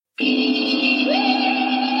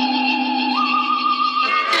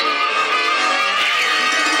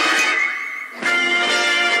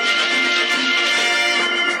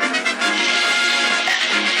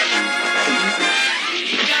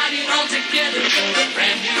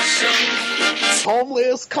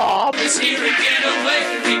Homeless cop is here again,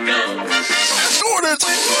 away we go. Gordon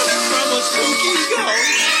from a spooky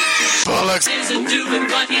ghost. Bollocks Isn't doing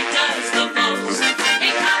what he does the most.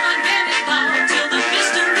 Hey, come on, get involved till the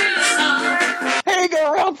mystery is solved.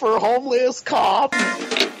 hang around for homeless cop.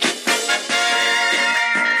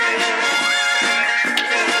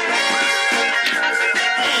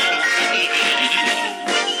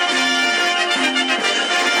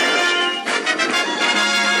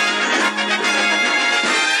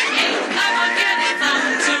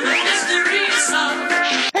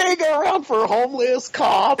 For homeless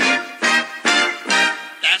cop. That's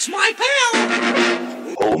my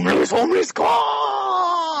pal. Homeless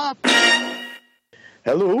cop.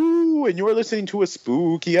 Hello, and you're listening to a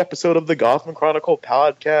spooky episode of the Gotham Chronicle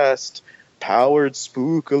podcast, powered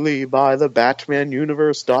spookily by the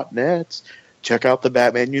BatmanUniverse.net. Check out the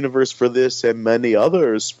Batman Universe for this and many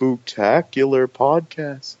other spooktacular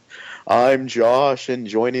podcasts. I'm Josh, and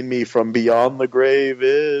joining me from beyond the grave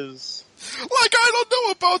is... Like I don't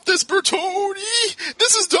know about this, Bertoni!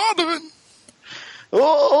 This is Donovan!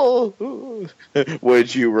 Oh!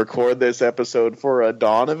 Would you record this episode for a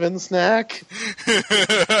Donovan snack? Like,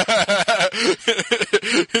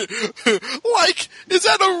 is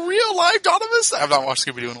that a real live Donovan snack? I've not watched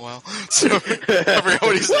Scooby-Doo in a while, so I forgot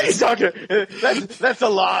what he's talking. That's a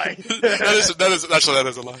lie. that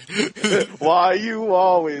is a lie. Why you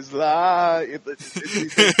always lie?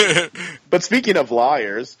 But speaking of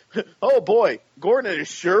liars, oh boy, Gordon is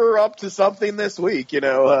sure up to something this week. In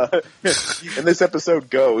this episode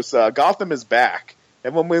goes, Gotham is back,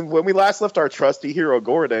 and when we last left our trusty hero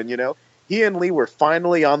Gordon, he and Lee were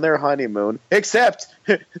finally on their honeymoon. Except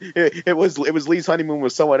it was Lee's honeymoon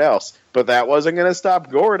with someone else, but that wasn't going to stop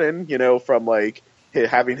Gordon, from like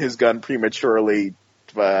having his gun prematurely.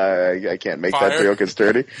 I can't make Fire. that joke as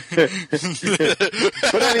dirty.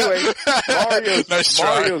 But anyway,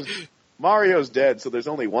 Mario's dead, so there's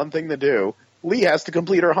only one thing to do. Lee has to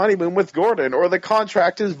complete her honeymoon with Gordon, or the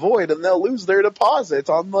contract is void and they'll lose their deposit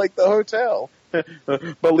on, the hotel.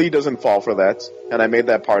 But Lee doesn't fall for that, and I made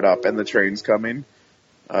that part up, and the train's coming.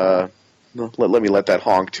 Let me let that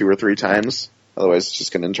honk 2 or 3 times, otherwise it's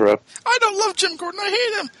just going to interrupt. I don't love Jim Gordon, I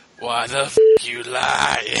hate him! Why the f*** you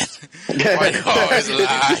lying? Why you always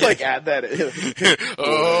lying? Just add that in.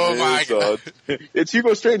 Oh my god. It's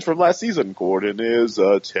Hugo Strange from last season. Gordon is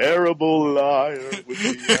a terrible liar with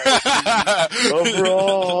the of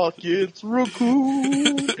Rocket's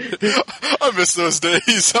raccoon. I miss those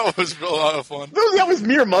days. That was a lot of fun. That was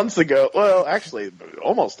mere months ago. Well, actually.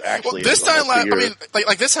 Well, this time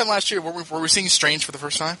this time last year, were we seeing Strange for the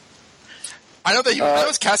first time? I know that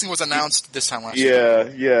his casting was announced this time last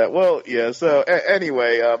year. Yeah. Well, yeah. So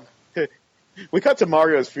anyway, we cut to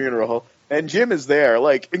Mario's funeral, and Jim is there,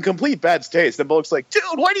 in complete bad taste. And Bullock's like, "Dude,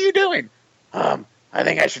 what are you doing?" I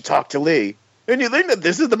think I should talk to Lee. And you think that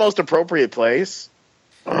this is the most appropriate place?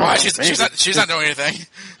 Why? She's not doing anything.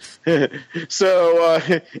 So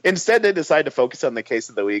instead, they decide to focus on the case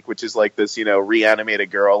of the week, which is this,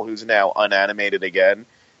 reanimated girl who's now unanimated again.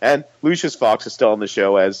 And Lucius Fox is still on the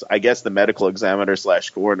show as, I guess, the medical examiner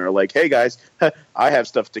 / coroner. Hey, guys, I have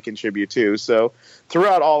stuff to contribute too. So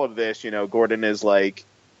throughout all of this, Gordon is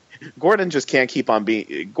Gordon just can't keep on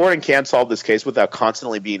being – Gordon can't solve this case without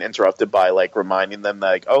constantly being interrupted by, reminding them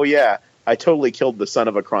oh, yeah, I totally killed the son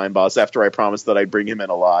of a crime boss after I promised that I'd bring him in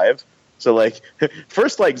alive. So,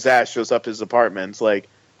 first, Zash shows up at his apartment. It's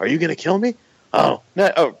are you going to kill me? Oh,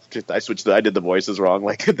 no. Oh, I switched. I did the voices wrong.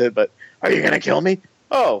 But are you going to kill me?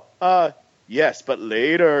 Oh, yes, but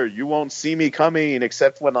later you won't see me coming,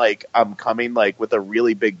 except when, I'm coming, with a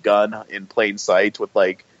really big gun in plain sight with,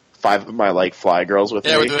 5 of my, fly girls with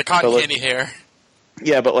me. Yeah, with the cotton candy hair.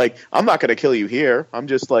 Yeah, but, I'm not going to kill you here. I'm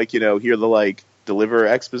just, here to, deliver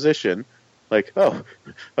exposition. Oh,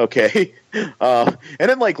 okay. And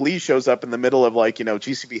then, Lee shows up in the middle of,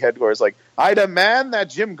 GCP headquarters, I demand that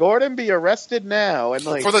Jim Gordon be arrested now. And,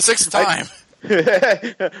 for the 6th time.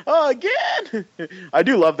 Oh, again! I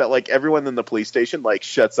do love that, everyone in the police station,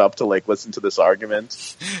 shuts up to, listen to this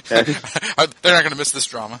argument. And, they're not going to miss this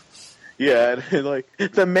drama. Yeah, and,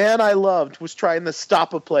 the man I loved was trying to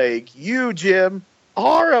stop a plague. You, Jim,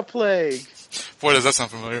 are a plague. Boy, does that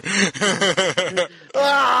sound familiar.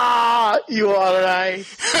 You all right?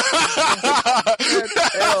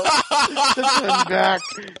 Turn back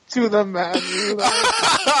to the man you love.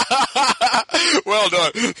 Well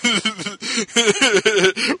done.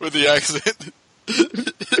 With the accent.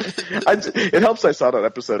 It helps I saw that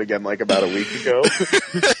episode again like about a week ago.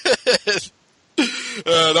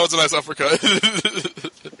 That was a nice uppercut.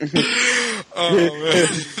 Oh, man.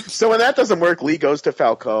 So when that doesn't work, Lee goes to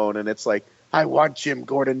Falcone, and it's like, I want Jim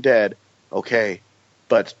Gordon dead. Okay,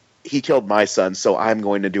 but he killed my son, so I'm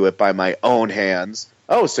going to do it by my own hands.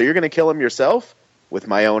 Oh, so you're going to kill him yourself? With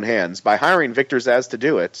my own hands, by hiring Victor Zsasz to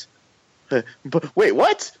do it. But wait,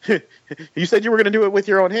 what? You said you were going to do it with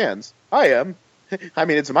your own hands. I am. I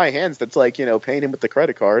mean, it's my hands that's like, paying him with the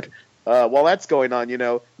credit card. While that's going on,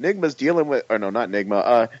 Nigma's dealing with, or no, not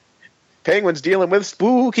Nigma, Penguin's dealing with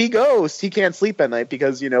spooky ghosts. He can't sleep at night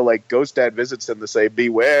because, Ghost Dad visits him to say,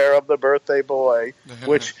 beware of the birthday boy.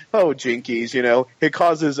 Which, jinkies, it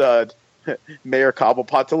causes, Mayor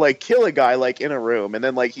Cobblepot to, kill a guy, in a room. And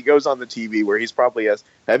then, he goes on the TV where he's probably asked,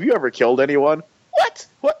 have you ever killed anyone? What?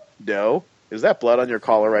 What? No. Is that blood on your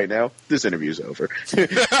collar right now? This interview's over.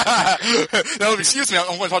 No, excuse me. I'm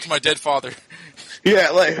going to talk to my dead father.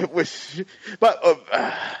 Yeah,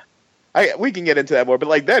 we can get into that more,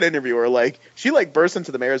 but that interviewer, she bursts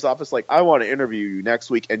into the mayor's office I want to interview you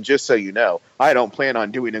next week, and just so you know, I don't plan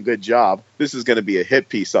on doing a good job. This is going to be a hit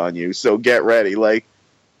piece on you, so get ready.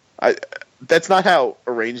 That's not how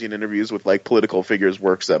arranging interviews with political figures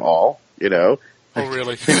works at all, Oh,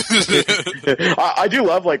 really? I do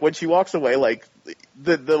love when she walks away,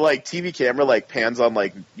 the TV camera pans on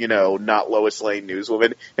not Lois Lane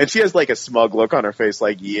newswoman, and she has a smug look on her face,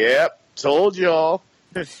 yep, told y'all.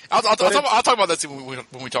 I'll talk about that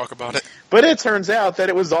when we talk about it. But it turns out that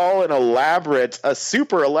it was all a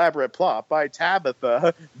super elaborate plot by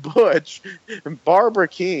Tabitha, Butch, Barbara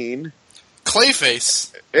Keene,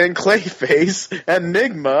 Clayface, and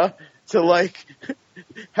Nigma to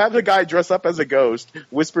have the guy dress up as a ghost,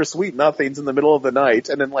 whisper sweet nothings in the middle of the night,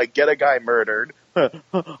 and then get a guy murdered.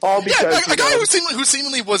 All because a guy who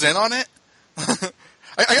seemingly was in on it.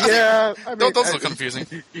 Those look confusing.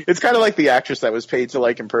 It's kind of like the actress that was paid to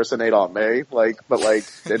impersonate Aunt May, but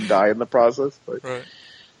didn't die in the process. Right.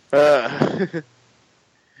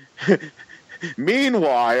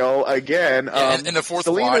 Meanwhile, again, in the fourth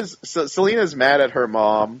Selina's mad at her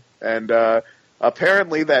mom, and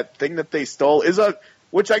apparently that thing that they stole is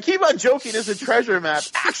which I keep on joking is a treasure map,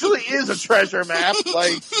 actually is a treasure map.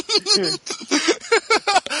 I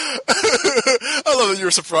love that you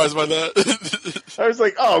were surprised by that. I was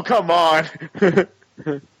like, oh, come on.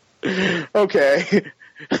 Okay.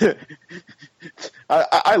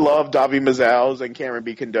 I love Davi Mazouz and Cameron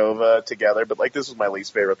B. Condova together, but this was my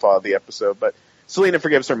least favorite thought of the episode. But Selina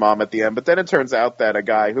forgives her mom at the end, but then it turns out that a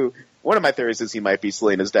guy who, one of my theories is he might be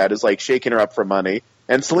Selina's dad, is shaking her up for money.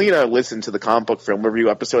 And Selina listened to the comic book film review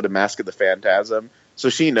episode of Mask of the Phantasm, so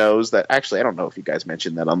she knows that. Actually, I don't know if you guys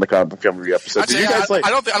mentioned that on the comic book film review episode. Actually, Did you guys I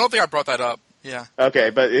don't think I brought that up. Yeah. Okay,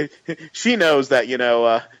 but she knows that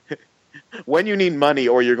when you need money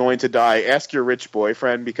or you're going to die, ask your rich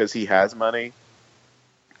boyfriend because he has money.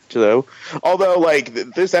 So, although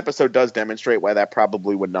this episode does demonstrate why that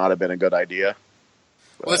probably would not have been a good idea.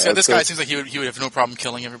 Well, this guy seems like he would have no problem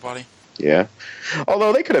killing everybody. Yeah.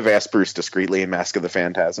 Although they could have asked Bruce discreetly in Mask of the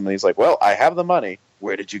Phantasm, and he's like, well, I have the money.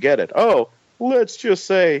 Where did you get it? Oh, let's just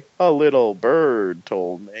say a little bird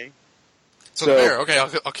told me. So there, okay,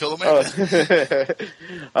 I'll kill the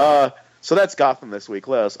man. So that's Gotham this week,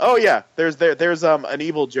 Les. Oh, yeah, there's an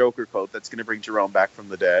evil Joker quote that's going to bring Jerome back from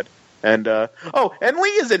the dead. And, and Lee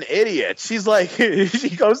is an idiot. She's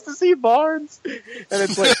she goes to see Barnes, and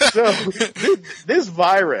it's so, this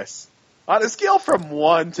virus, on a scale from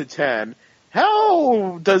 1 to 10,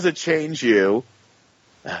 how does it change you?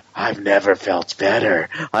 I've never felt better.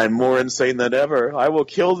 I'm more insane than ever. I will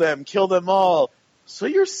kill them all. So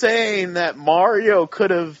you're saying that Mario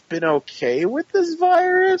could have been okay with this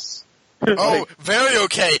virus? Oh, very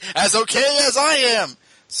okay. As okay as I am.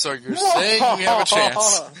 So you're saying we have a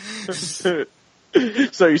chance.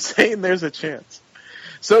 So you're saying there's a chance.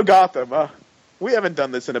 So Gotham, we haven't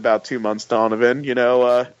done this in about 2 months, Donovan.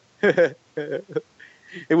 It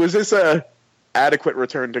was this adequate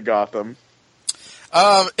return to Gotham?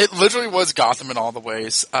 It literally was Gotham in all the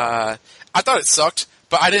ways. I thought it sucked,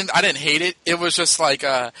 but I didn't hate it. It was just I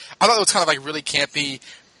thought it was kind of really campy,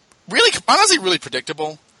 honestly really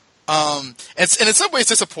predictable. And in some ways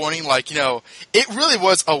disappointing. It really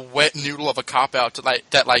was a wet noodle of a cop out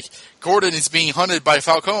that Gordon is being hunted by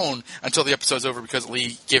Falcone until the episode's over because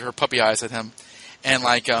Lee gave her puppy eyes at him, and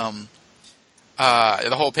the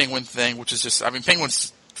whole Penguin thing, which is just,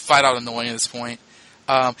 Penguin's flat out annoying at this point.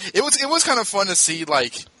 It was kind of fun to see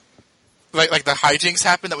the hijinks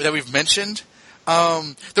happen that we've mentioned.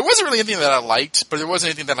 There wasn't really anything that I liked, but there wasn't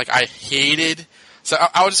anything that like I hated. So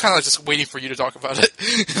I was just kind of like just waiting for you to talk about it.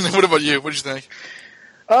 And then what about you? What did you think?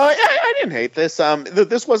 I didn't hate this.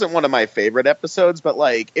 This wasn't one of my favorite episodes, but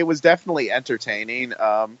like it was definitely entertaining.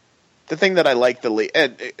 The thing that I liked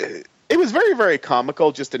it was very, very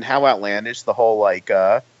comical, just in how outlandish the whole like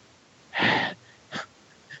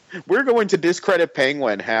we're going to discredit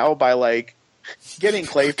Penguin. How? By like getting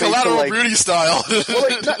Clayface Collateral to, like, Beauty style. well,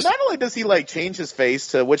 like, not only does he like change his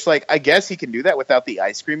face to, which like I guess he can do that without the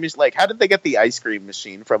ice cream machine. Like, how did they get the ice cream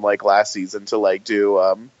machine from like last season to like do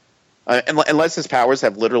unless his powers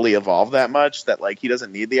have literally evolved that much that like he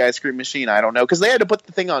doesn't need the ice cream machine? I don't know, because they had to put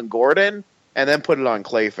the thing on Gordon and then put it on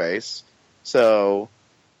Clayface. So,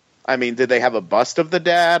 I mean, did they have a bust of the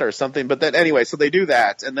dad or something? But then anyway, so they do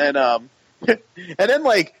that, and then and then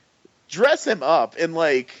like dress him up in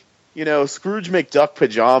like, you know, Scrooge McDuck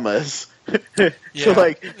pajamas to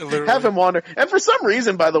like literally have him wander. And for some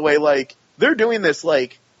reason, by the way, like they're doing this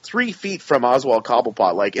like 3 feet from Oswald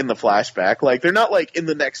Cobblepot, like in the flashback. Like they're not like in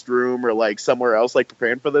the next room or like somewhere else, like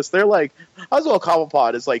preparing for this. They're like, Oswald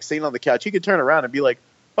Cobblepot is like sitting on the couch. He could turn around and be like,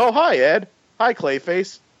 "Oh, hi, Ed. Hi,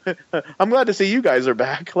 Clayface. I'm glad to see you guys are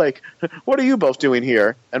back. Like, what are you both doing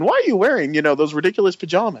here? And why are you wearing, you know, those ridiculous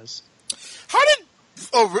pajamas?" How did?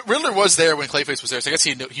 Oh, Riddler was there when Clayface was there, so I guess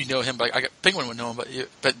he know him. But Penguin would know him.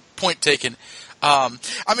 But point taken. I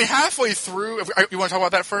mean, halfway through, you want to talk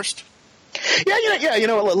about that first? Yeah. You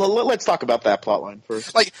know, let's talk about that plotline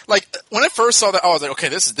first. Like when I first saw that, I was like, okay,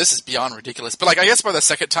 this is beyond ridiculous. But like, I guess by the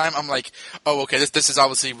second time, I'm like, oh, okay, this is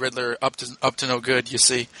obviously Riddler up to no good. You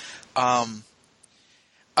see, I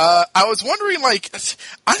was wondering, like,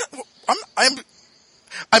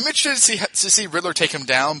 I'm interested to see Riddler take him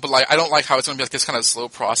down, but like, I don't like how it's going to be like this kind of slow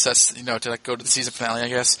process, you know, to like go to the season finale, I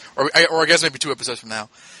guess, or I guess maybe 2 episodes from now.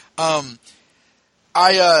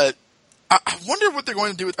 I wonder what they're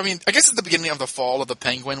going to do with. I mean, I guess at the beginning of the fall of the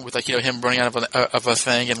Penguin, with like, you know, him running out of a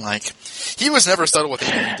thing, and like he was never subtle with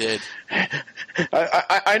anything he did.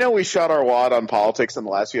 I know we shot our wad on politics in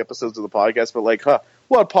the last few episodes of the podcast, but like,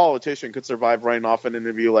 what politician could survive running off an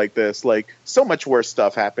interview like this? Like, so much worse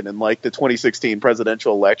stuff happened in like the 2016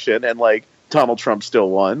 presidential election, and like Donald Trump still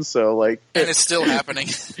won. So like, and it's still happening.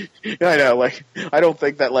 I know. Like, I don't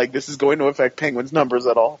think that like this is going to affect Penguin's numbers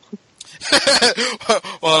at all.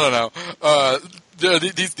 Well, I don't know.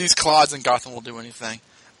 These clods in Gotham will do anything.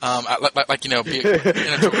 Like, you know,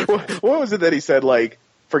 what was it that he said? Like,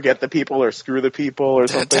 forget the people or screw the people or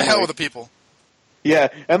something. To hell like, with the people. Yeah,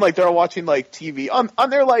 and like they're all watching like TV on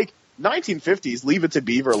their like 1950s Leave It to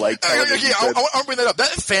Beaver like television. Yeah, I want to bring that up. That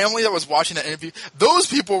family that was watching that interview, those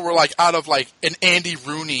people were like out of like an Andy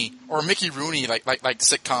Rooney or Mickey Rooney like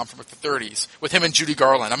sitcom from like the 30s with him and Judy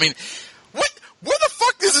Garland. I mean, where the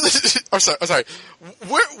fuck is this? Sorry.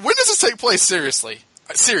 When does this take place? Seriously,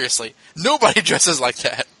 nobody dresses like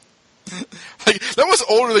that. Like, that was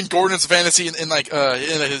older than Gordon's fantasy in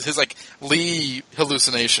his like Lee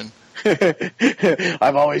hallucination.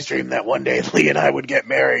 I've always dreamed that one day Lee and I would get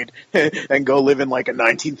married and go live in like a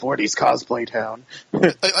 1940s cosplay town.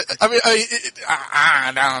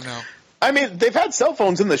 I don't know. I mean, they've had cell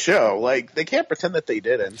phones in the show. Like, they can't pretend that they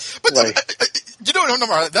didn't. But like, you know,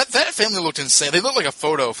 that family looked insane. They looked like a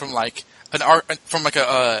photo from like an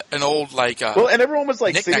old like. Well, and everyone was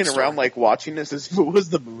like Knick-Knack sitting around store. like watching this as if it was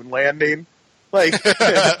the moon landing. Like,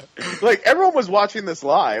 like everyone was watching this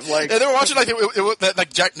live. Like, yeah, they were watching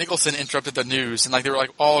like Jack Nicholson interrupted the news, and like they were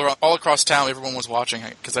like all across town. Everyone was watching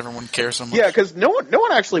it because everyone cares so much. Yeah, because no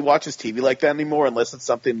one actually watches TV like that anymore unless it's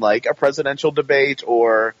something like a presidential debate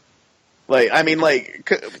or. Like, I mean, like,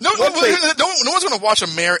 no one's going to watch a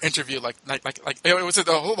mayor interview like it was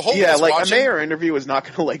the whole. Yeah, like watching. A mayor interview is not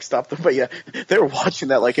going to like stop them. But yeah, they were watching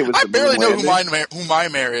that like it was. I the barely know moon landing. who my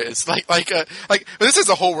mayor is. Like this is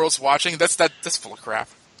the whole world's watching. That's full of crap.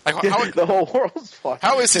 Like how The whole world's watching.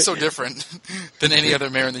 How is he so different than any other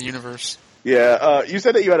mayor in the universe? Yeah, you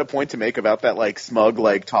said that you had a point to make about that like smug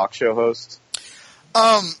like talk show host.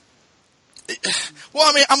 Well,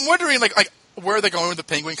 I mean, I'm wondering like where are they going with the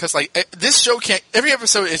Penguin? Because like this show can't. Every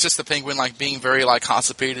episode is just the Penguin like being very like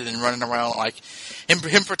constipated and running around like him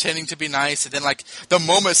pretending to be nice, and then like the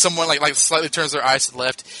moment someone like slightly turns their eyes to the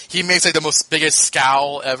left, he makes like the most biggest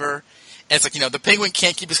scowl ever. And it's like, you know, the Penguin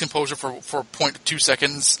can't keep his composure for 0.2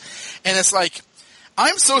 seconds, and it's like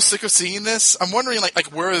I'm so sick of seeing this. I'm wondering like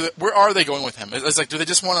where are they going with him? It's like, do they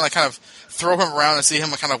just want to like kind of throw him around and see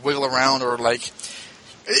him like, kind of wiggle around, or like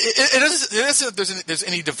it doesn't there's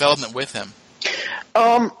any development with him.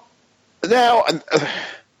 Now,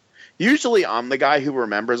 usually I'm the guy who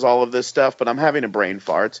remembers all of this stuff, but I'm having a brain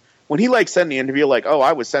fart. when he like said in the interview like, "Oh,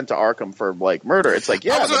 I was sent to Arkham for like murder," it's like,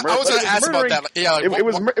 yeah, I was going to ask about that. Yeah, like,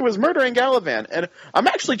 it was murdering Galavan, and I'm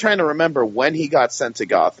actually trying to remember when he got sent to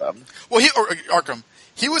Gotham. Well, Arkham.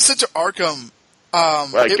 He was sent to Arkham.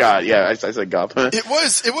 I said Gotham. It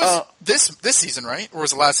was this season, right, or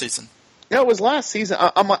was it last season? No, it was last season.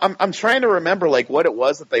 I'm trying to remember like what it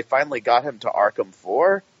was that they finally got him to Arkham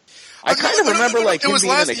for. I kind of remember like him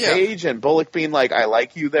being in a cage and Bullock being like, "I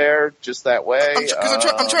like you there," just that way.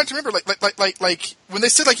 I'm trying to remember like when they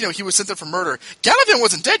said like he was sent there for murder. Galavan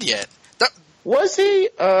wasn't dead yet. Was he?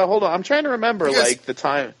 Hold on, I'm trying to remember like the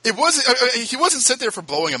time. It wasn't. He wasn't sent there for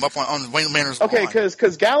blowing him up on Wayne Manor's lawn. Okay, because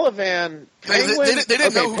Galavan, Penguin, they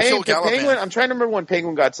didn't know who killed Galavan. Penguin, I'm trying to remember when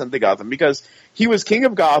Penguin got sent to Gotham because he was king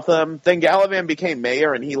of Gotham. Then Galavan became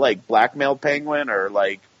mayor, and he like blackmailed Penguin or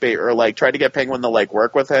tried to get Penguin to like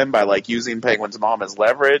work with him by like using Penguin's mom as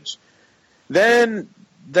leverage. Then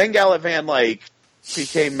Galavan like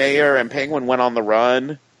became mayor, and Penguin went on the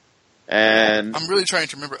run. And I'm really trying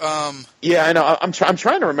to remember. Yeah, I know. I'm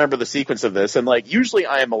trying to remember the sequence of this, and like usually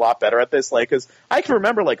I am a lot better at this, like because I can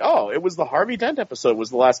remember like, oh, it was the Harvey Dent episode was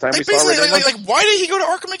the last time we saw. Like, why did he go to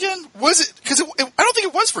Arkham again? Was it because I don't think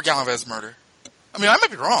it was for Galavan's murder. I mean, I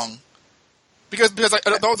might be wrong because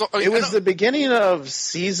it was the beginning of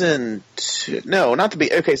season 2. No, not the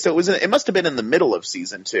be. Okay, so it must have been in the middle of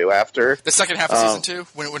season 2 after the second half of season 2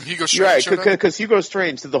 when Hugo Strange right because Hugo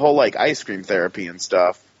Strange did the whole like ice cream therapy and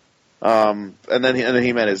stuff. And then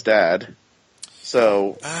he met his dad.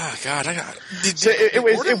 So, God,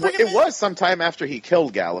 it was sometime after he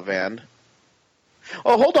killed Galavan.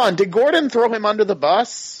 Oh, hold on, did Gordon throw him under the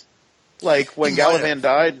bus? Like when Galavan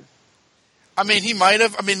died? I mean, he might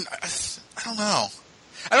have. I mean, I don't know.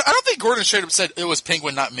 I don't think Gordon should have said it was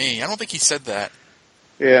Penguin, not me. I don't think he said that.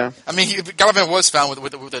 Yeah. I mean, Galavan was found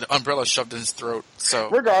with an umbrella shoved in his throat. So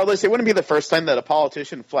regardless, it wouldn't be the first time that a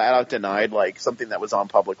politician flat out denied like something that was on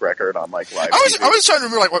public record on like live. I was trying to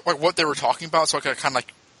remember like what they were talking about, so I could kind of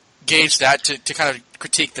like gauge that to kind of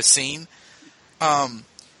critique the scene. I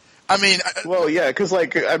mean, well, yeah, because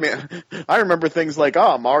like I remember things like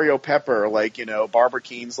Mario Pepper, like Barbara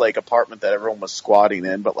Keene's like apartment that everyone was squatting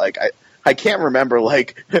in, but like I can't remember,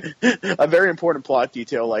 like, a very important plot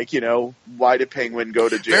detail, like, why did Penguin go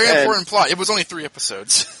to jail? Very important plot. It was only 3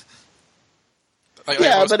 episodes. But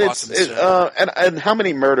and how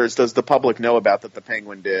many murders does the public know about that the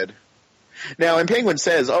Penguin did? Now, and Penguin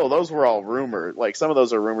says, those were all rumors. Like, some of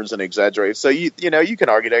those are rumors and exaggerated. So, you can argue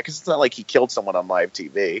that, because it's not like he killed someone on live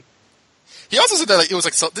TV. He also said that like, it was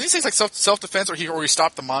like, did he say it's like self-defense, or he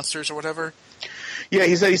stopped the monsters or whatever? Yeah,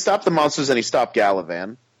 he said he stopped the monsters and he stopped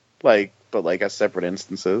Galavan. But as separate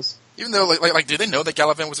instances. Even though, like, did they know that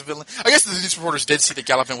Galavan was a villain? I guess the news reporters did see that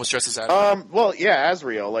Galavan was dressed as Azrael. Well, yeah,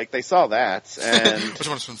 Azrael. Like, they saw that, and which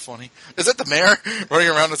one has been funny? Is that the mayor running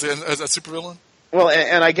around as a supervillain? Well,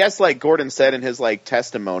 and I guess like Gordon said in his like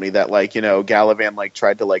testimony that like Galavan like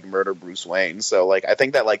tried to like murder Bruce Wayne. So like I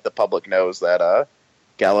think that like the public knows that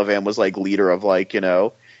Galavan was like leader of like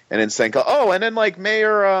And then Senko, and then like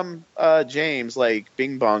Mayor James, like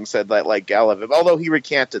Bing Bong said that like Galavan, although he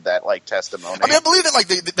recanted that like testimony. I mean, I believe that like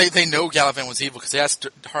they know Galavan was evil because they asked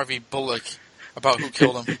Harvey Bullock about who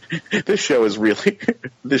killed him. This show is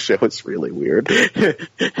really weird.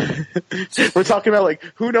 We're talking about like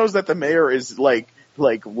who knows that the mayor is like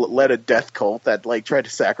led a death cult that like tried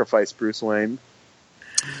to sacrifice Bruce Wayne.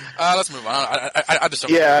 Let's move on. I just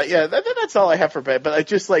don't. Yeah. That's all I have for bed. But I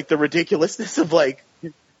just like the ridiculousness of like.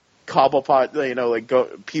 Cobblepot, like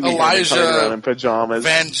Pee Wee Elijah running around in pajamas,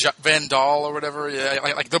 Van Dahl or whatever. Yeah,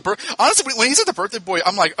 like the honestly, when he said the birthday boy,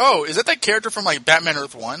 I'm like, oh, is that character from like Batman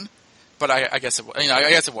Earth 1? But I guess it,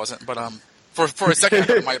 I guess it wasn't. But for a second,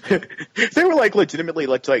 it might have been. They were like legitimately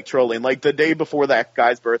like trolling, like the day before that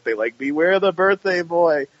guy's birthday, like beware the birthday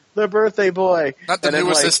boy. The birthday boy, not the new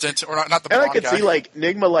assistant, or not the. And I could guy. see like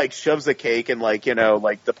Nigma like shoves a cake and like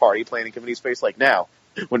like the party planning committee's face, like now.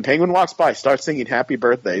 When Penguin walks by, start singing happy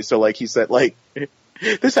birthday. So, like, he said, like,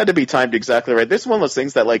 this had to be timed exactly right. This is one of those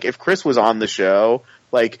things that, like, if Chris was on the show,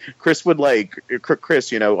 like, Chris would, like,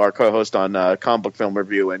 Chris, our co-host on Comic Book Film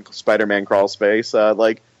Review and Spider-Man Crawl Space,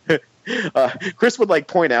 Chris would, like,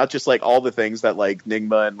 point out just, like, all the things that, like,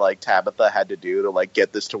 Nigma and, like, Tabitha had to do to, like,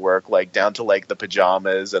 get this to work, like, down to, like, the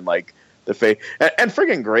pajamas and, like, the face. And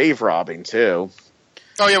friggin' grave robbing, too.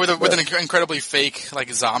 Oh, yeah, with an incredibly fake,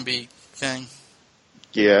 like, zombie thing.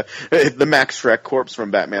 Yeah, the Max Schreck corpse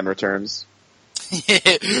from Batman Returns. Yeah,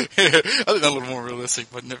 I think that's a little more realistic,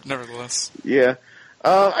 but nevertheless. Yeah.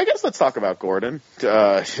 I guess let's talk about Gordon.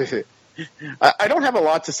 I don't have a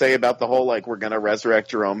lot to say about the whole, like, we're going to resurrect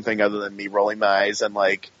Jerome thing other than me rolling my eyes and,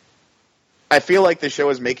 like, I feel like the show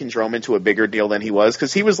is making Jerome into a bigger deal than he was,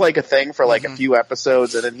 because he was like a thing for like a few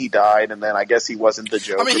episodes, and then he died, and then I guess he wasn't the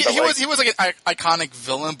Joker. I mean, he was like an iconic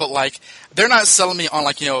villain, but like they're not selling me on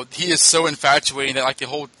like he is so infatuated that like the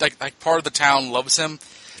whole like part of the town loves him.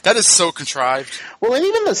 That is so contrived. Well, and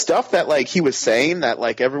even the stuff that like he was saying that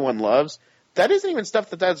like everyone loves, that isn't even stuff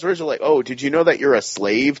that's original. Like, oh, did you know that you're a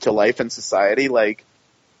slave to life and society? Like,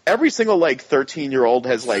 every single like 13-year-old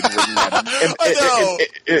has like written that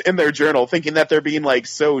in their journal, thinking that they're being like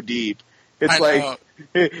so deep. It's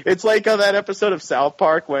like on that episode of South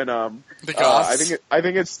Park when I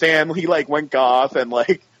think it's Stan. He like went goth and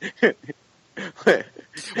like.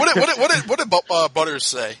 What did Butters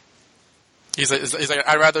say? He's like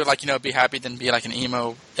I'd rather like be happy than be like an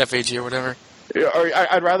emo FAG or whatever. Or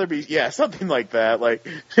I'd rather be something like that. Like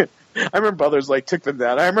I remember Butters like took them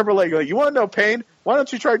down. I remember like you want to know pain? Why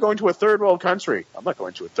don't you try going to a third world country? I'm not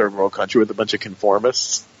going to a third world country with a bunch of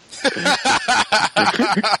conformists.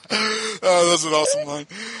 Oh, that's an awesome line.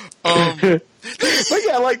 But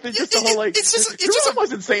yeah, like just the whole like it just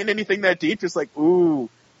wasn't saying anything that deep. Just like ooh.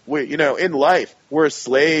 In life, we're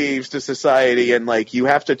slaves to society, and like you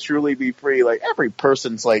have to truly be free. Like every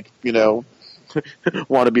person's like, want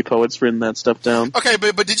to be poets written that stuff down. Okay,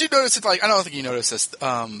 but did you notice it? Like I don't think you noticed this.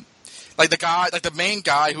 Like the guy, like the main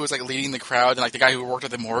guy who was like leading the crowd, and like the guy who worked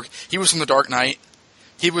at the morgue. He was from The Dark Knight.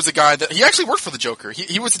 He was the guy that he actually worked for the Joker.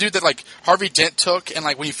 He was the dude that like Harvey Dent took, and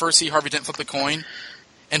like when you first see Harvey Dent flip the coin.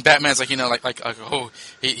 And Batman's like, he's a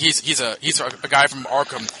guy from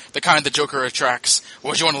Arkham, the kind the Joker attracts.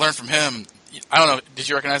 What do you want to learn from him? I don't know. Did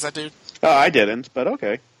you recognize that dude? I didn't, but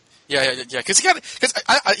okay. Yeah. Because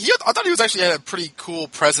I thought he was actually had a pretty cool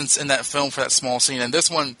presence in that film for that small scene. And this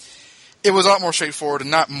one, it was a lot more straightforward and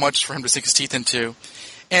not much for him to sink his teeth into.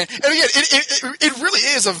 And again, it really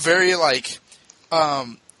is a very like,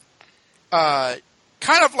 kind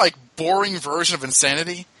of like boring version of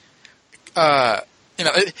insanity.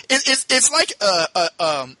 It's like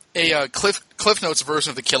a Cliff Notes version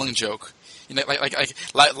of the Killing Joke.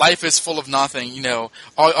 Like life is full of nothing.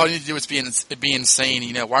 All you need to do is be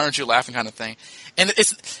insane. Why aren't you laughing, kind of thing. And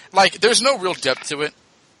it's like there's no real depth to it,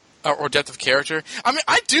 or depth of character. I mean,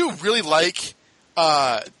 I do really like.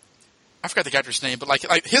 I forgot the character's name, but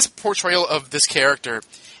like his portrayal of this character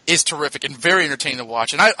is terrific and very entertaining to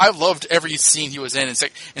watch. And I loved every scene he was in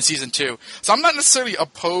season 2. So I'm not necessarily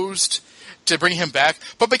opposed to bring him back,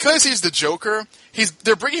 but because he's the Joker,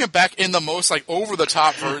 they're bringing him back in the most like over the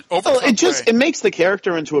top. It makes the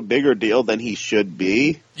character into a bigger deal than he should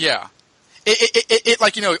be. Yeah, it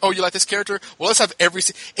like you like this character? Well, let's have every.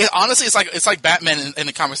 Honestly, it's like Batman in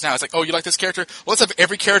the comics now. It's like, you like this character? Well, let's have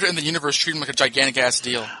every character in the universe treat him like a gigantic ass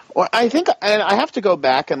deal. Well, I think, and I have to go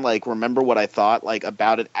back and like remember what I thought like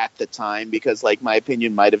about it at the time, because like my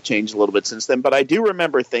opinion might have changed a little bit since then. But I do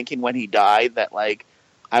remember thinking when he died that like.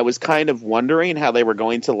 I was kind of wondering how they were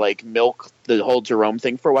going to like milk the whole Jerome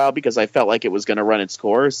thing for a while, because I felt like it was going to run its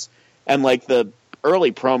course. And like the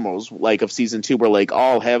early promos like of season 2 were like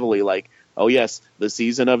all heavily like, oh yes, the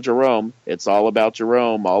season of Jerome. It's all about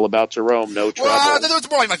Jerome, no trouble. Well, there was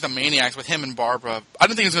more like the Maniacs with him and Barbara. I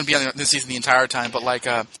didn't think it was going to be on this season the entire time, but like.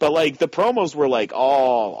 But like the promos were like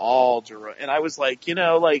all Jerome, and I was like,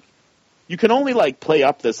 like. You can only like play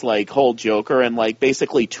up this like whole Joker and like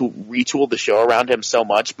basically retool the show around him so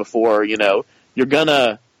much before you're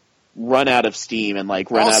gonna run out of steam and like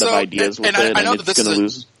run out of ideas with it, and it's gonna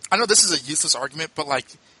lose. I know this is a useless argument, but like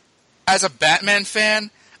as a Batman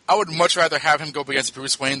fan, I would much rather have him go up against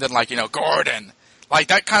Bruce Wayne than like Gordon. Like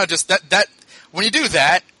that kind of just that when you do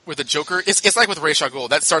that with the Joker, it's like with Ra's al Ghul.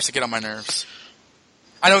 That starts to get on my nerves.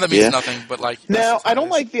 I know that means nothing, but like... Now, I don't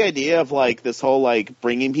like the idea of like this whole like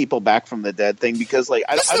bringing people back from the dead thing, because like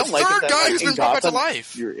I don't like it that guy like, who's in been brought back to Gotham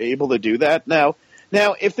life. You're able to do that. Now,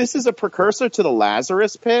 if this is a precursor to the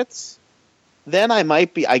Lazarus Pits, then I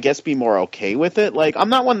might be more okay with it. Like, I'm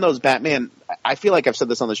not one of those Batman... I feel like I've said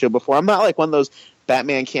this on the show before. I'm not like one of those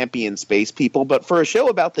Batman can't be in space people, but for a show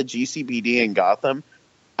about the GCPD in Gotham,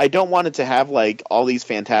 I don't want it to have like all these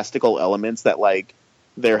fantastical elements that like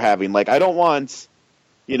they're having. Like, I don't want...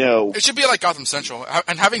 It should be like Gotham Central.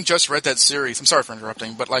 And having just read that series, I'm sorry for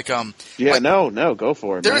interrupting, but like, yeah, like, no, go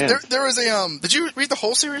for it. There was a, did you read the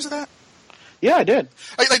whole series of that? Yeah, I did.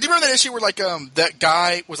 Like, do you remember that issue where like, that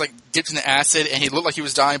guy was like dipped in the acid and he looked like he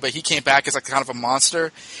was dying, but he came back as like kind of a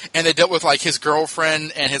monster, and they dealt with like his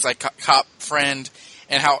girlfriend and his like cop friend,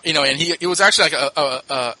 and how and it was actually like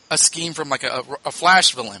a scheme from like a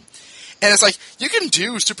Flash villain. And it's like, you can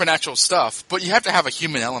do supernatural stuff, but you have to have a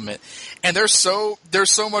human element. And there's so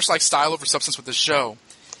much like style over substance with this show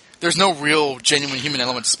there's no real genuine human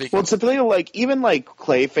element to speak Well, of. it's the thing, like, even, like,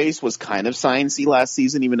 Clayface was kind of sciencey last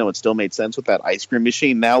season, even though it still made sense with that ice cream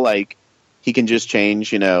machine. Now, like, he can just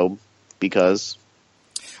change, because...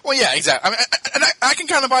 Well, yeah, exactly. I mean, I can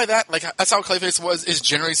kind of buy that. Like, that's how Clayface was, is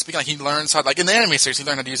generally speaking, like, he learns how, like, in the anime series, he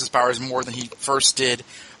learned how to use his powers more than he first did.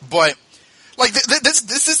 But, like,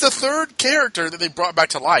 this is the third character that they brought back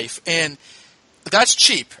to life, and that's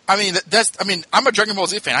cheap. I mean, I'm a Dragon Ball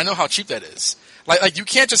Z fan. I know how cheap that is. Like, you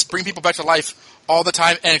can't just bring people back to life all the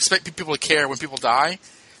time and expect people to care when people die,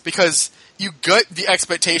 because you gut the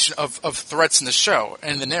expectation of threats in the show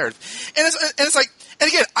and the narrative. And it's like, and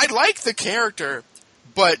again, I like the character,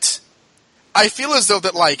 but I feel as though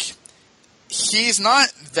that, like, he's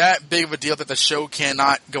not that big of a deal that the show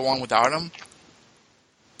cannot go on without him.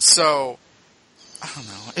 So, I don't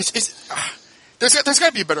know. There's got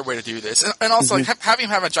to be a better way to do this. And also, like, having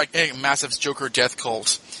him have a gigantic, massive Joker death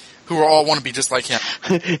cult who all want to be just like him.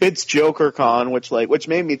 It's JokerCon, which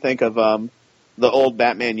made me think of the old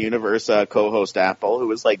Batman Universe co-host Apple, who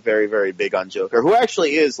was, like, very, very big on Joker, who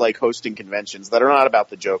actually is, like, hosting conventions that are not about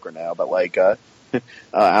the Joker now, but, like,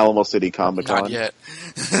 Alamo City Comic Con. Not yet.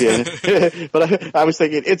 Yeah. But I was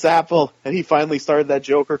thinking, it's Apple, and he finally started that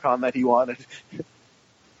JokerCon that he wanted.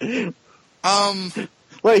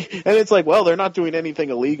 Like, and it's like, well, they're not doing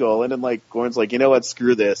anything illegal, and then, like, Gordon's like, you know what,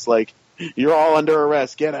 screw this, like, you're all under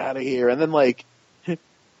arrest, get out of here, and then, like, and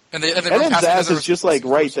then Zaz is just like,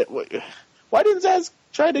 right, that, why didn't Zaz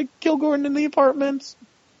try to kill Gordon in the apartment?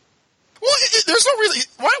 Well, there's no really.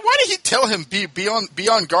 Why did he tell him be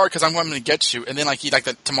on guard because I'm going to get you? And then, like,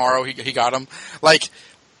 that tomorrow he got him. Like,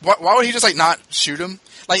 why would he just, like, not shoot him?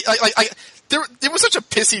 Like there was such a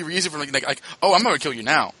pissy reason for like oh, I'm going to kill you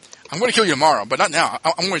now. I'm going to kill you tomorrow, but not now.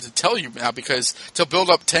 I'm going to tell you now because to build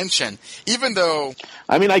up tension. Even though,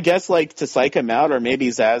 I mean, I guess, like, to psych him out, or maybe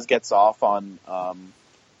Zaz gets off on, I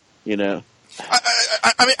mean,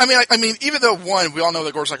 even though one, we all know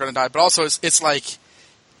that Gordon's not going to die, but also it's like,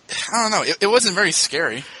 I don't know, it wasn't very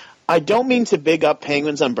scary. I don't mean to big up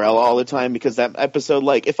Penguin's Umbrella all the time, because that episode,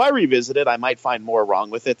 like, if I revisit it, I might find more wrong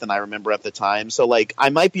with it than I remember at the time. So, like,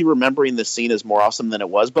 I might be remembering the scene as more awesome than it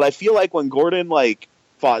was, but I feel like when Gordon, like,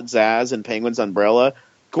 fought Zaz in Penguin's Umbrella,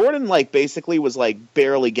 Gordon, like, basically was, like,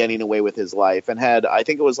 barely getting away with his life, and had, I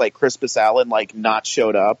think it was, like, Crispus Allen, like, not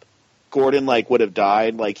showed up, Gordon, like, would have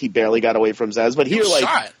died. Like, he barely got away from Zaz. But here, like,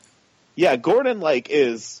 shot. Yeah, Gordon, like,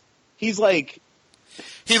 he's like,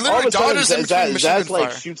 he literally dodges in between machine gun Zaz, like,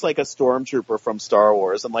 fire. shoots like a stormtrooper from Star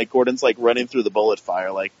Wars, and, like, Gordon's, like, running through the bullet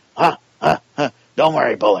fire, like, don't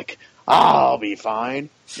worry, Bullock, I'll be fine.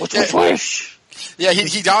 Which? Yeah,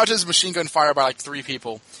 he dodges machine gun fire by, like, 3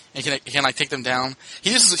 people, and can like, take them down.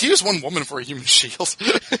 He uses one woman for a human shield.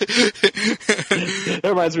 That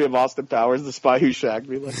reminds me of Austin Powers, the spy who shagged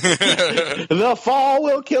me. Like, the fall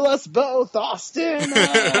will kill us both, Austin.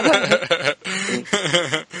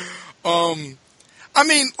 I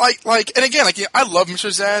mean, like, and again, like, yeah, I love Mr.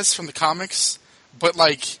 Zaz from the comics, but,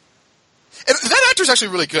 like, and that actor's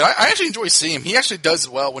actually really good. I actually enjoy seeing him. He actually does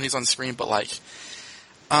well when he's on screen, but, like,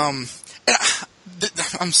 and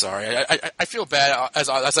I'm sorry. I feel bad as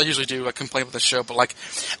I usually do. I complain with the show, but, like,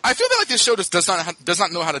 I feel that, like, this show just does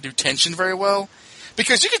not know how to do tension very well,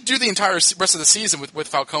 because you could do the entire rest of the season with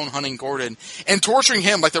Falcone hunting Gordon and torturing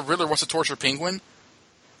him like the Riddler wants to torture Penguin,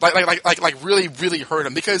 like really really hurt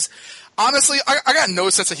him. Because honestly, I got no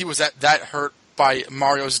sense that he was that hurt by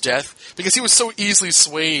Mario's death, because he was so easily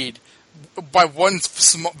swayed by one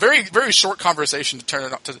small, very very short conversation to turn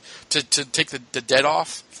it up to take the dead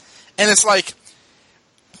off, and it's like.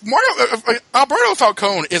 Alberto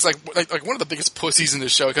Falcone is like one of the biggest pussies in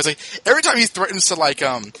this show, because, like, every time he threatens to, like,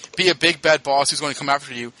 be a big bad boss who's going to come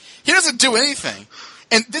after you, he doesn't do anything.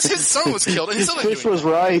 And his son was killed, and he still didn't Fish do was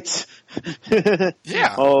anything. right.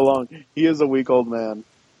 Yeah, all along. He is a weak old man.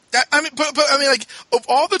 But I mean, like, of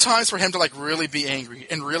all the times for him to, like, really be angry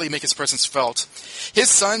and really make his presence felt, his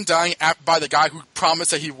son dying by the guy who promised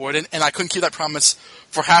that he wouldn't, and I couldn't keep that promise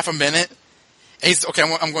for half a minute. And he's okay.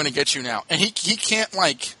 I'm going to get you now, and he can't,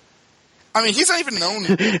 like. I mean, he's not even known.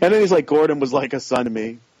 And then he's like, Gordon was like a son to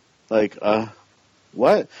me. Like,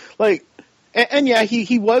 what? Like, and yeah,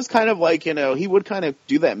 he was kind of like, he would kind of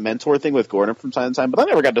do that mentor thing with Gordon from time to time, but I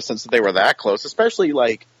never got the sense that they were that close, especially,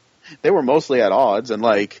 like, they were mostly at odds, and,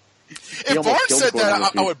 like. If Barnes said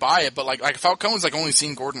that, I would buy it, but, like Falcone's, like, only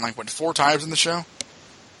seen Gordon, like, what, 4 times in the show?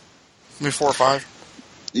 Maybe 4 or 5?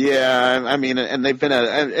 Yeah, I mean, and they've been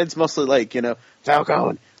it's mostly like,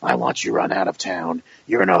 Falcone, I want you run out of town.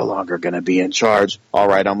 You're no longer going to be in charge. All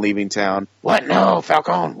right, I'm leaving town. What? No,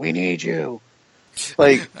 Falcone, we need you.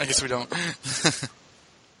 Like, I guess we don't.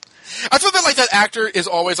 I feel that like that actor is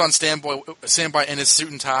always on standby in his suit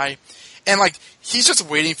and tie, and like he's just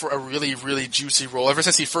waiting for a really, really juicy role ever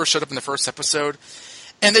since he first showed up in the first episode,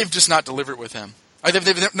 and they've just not delivered with him. Like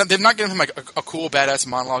they've not given him like a cool badass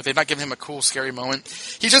monologue. They've not given him a cool scary moment.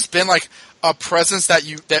 He's just been like a presence that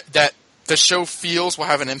the show feels will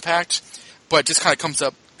have an impact, but just kind of comes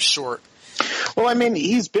up short. Well, I mean,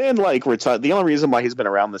 he's been like retired. The only reason why he's been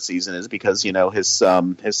around this season is because his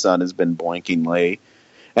son has been boinking late,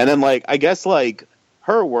 and then like I guess like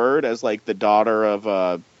her word as like the daughter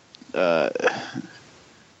of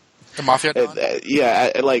The mafia don?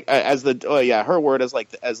 Her word as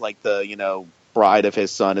the bride of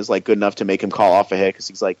his son is like good enough to make him call off a hit because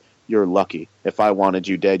he's like, you're lucky. If I wanted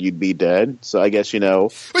you dead, you'd be dead. So I guess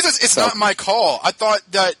it's not my call. I thought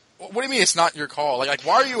that. What do you mean it's not your call? Like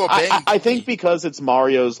why are you obeying? I think because it's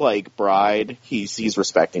Mario's like bride, he's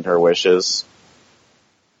respecting her wishes.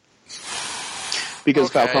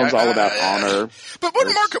 Because Falcone's all about honor. But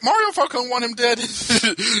wouldn't Mario Falcone want him dead?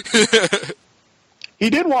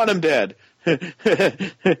 He did want him dead.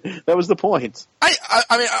 That was the point.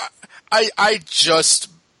 I just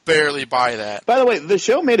barely buy that. By the way, the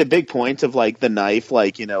show made a big point of like the knife,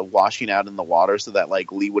 like washing out in the water, so that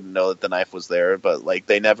like Lee wouldn't know that the knife was there. But like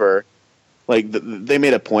they never, they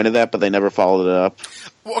made a point of that, but they never followed it up.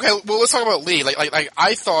 Well, okay, well let's talk about Lee. Like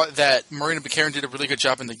I thought that Marina Baccarin did a really good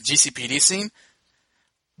job in the GCPD scene,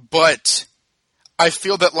 but I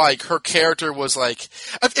feel that like her character was like,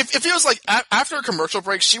 it feels like after a commercial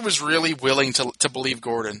break, she was really willing to believe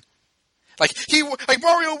Gordon. Like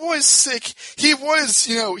Mario was sick. He was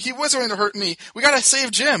going to hurt me. We gotta save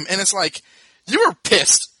Jim. And it's like, you were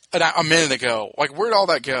pissed a minute ago. Like, where'd all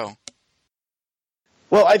that go?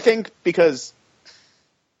 Well, I think because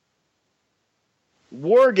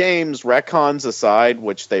War Games retcons aside,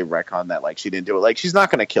 which they retcon that like she didn't do it. Like, she's not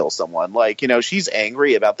gonna kill someone. Like, she's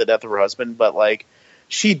angry about the death of her husband, but like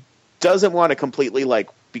she doesn't want to completely like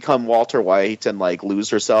become Walter White and like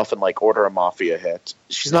lose herself and like order a mafia hit.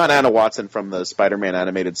 She's not Anna Watson from the Spider-Man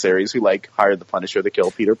animated series who like hired the Punisher to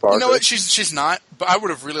kill Peter Parker. You know what? She's not, but I would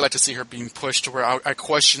have really liked to see her being pushed to where I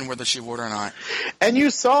question whether she would or not. And you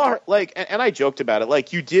saw her like, and I joked about it.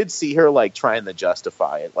 Like you did see her like trying to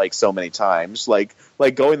justify it like so many times. Like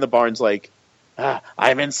going to Barnes like,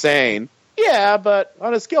 I'm insane. Yeah, but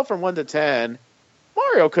on a scale from 1 to 10,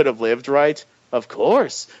 Mario could have lived, right? Of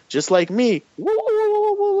course, just like me. Woo, woo,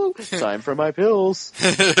 woo, woo, woo. Time for my pills.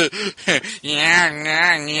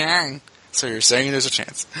 Yeah. So you're saying there's a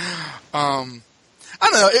chance? I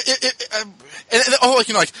don't know.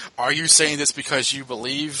 Are you saying this because you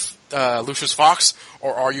believe Lucius Fox,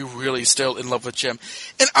 or are you really still in love with Jim?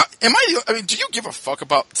 And do you give a fuck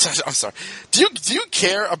about? I'm sorry. Do you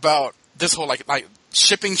care about this whole like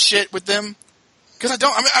shipping shit with them? Because I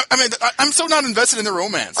don't. I'm so not invested in the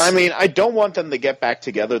romance. I mean, I don't want them to get back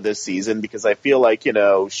together this season because I feel like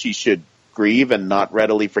she should grieve and not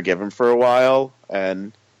readily forgive him for a while.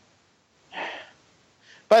 And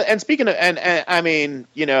speaking of, I mean,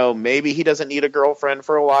 maybe he doesn't need a girlfriend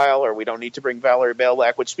for a while, or we don't need to bring Valerie Vale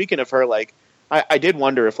back. Which, speaking of her, like, I did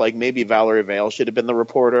wonder if like maybe Valerie Vale should have been the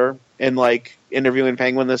reporter in like interviewing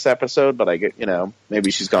Penguin this episode, but I get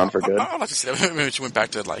maybe she's gone for good. I'd like to see that. Maybe she went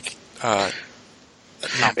back to like.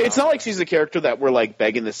 It's not like she's a character that we're like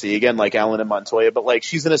begging to see again, like Alan and Montoya, but like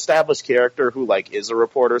she's an established character who like is a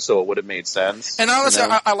reporter, so it would have made sense. And honestly,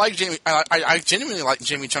 I like Jamie. I genuinely like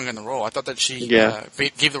Jamie Chung in the role. I thought that she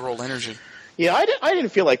gave the role energy. Yeah, I didn't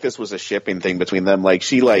feel like this was a shipping thing between them. Like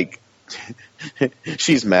she's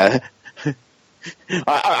mad.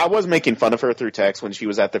 I was making fun of her through text when she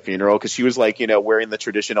was at the funeral because she was like, wearing the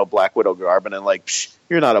traditional Black Widow garb, and like, Psh,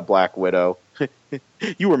 you're not a Black Widow.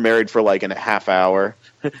 You were married for like a half hour.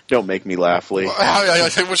 Don't make me laugh, Lee. She's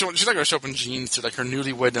not going to show up in jeans to like her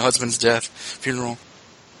newlywed husband's death funeral.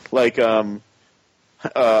 Like Lex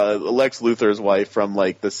Luthor's wife from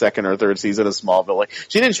like the second or third season of Smallville. Like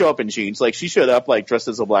she didn't show up in jeans. Like she showed up like dressed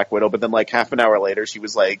as a Black Widow, but then like half an hour later she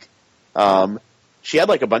was like, she had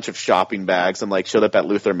like a bunch of shopping bags and like showed up at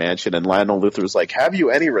Luthor Mansion, and Lionel Luthor was like, "Have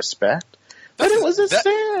you any respect?" But it was a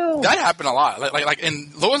sale. That happened a lot. Like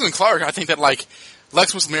in Lois and Clark, I think that like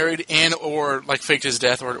Lex was married and or like faked his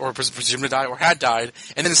death or presumed to die or had died.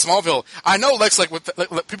 And then in Smallville, I know Lex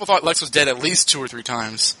people thought Lex was dead at least 2 or 3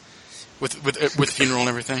 times with funeral and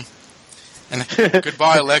everything. And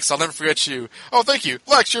goodbye, Lex. I'll never forget you. Oh, thank you,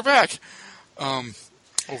 Lex. You're back.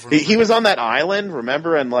 He was on that island,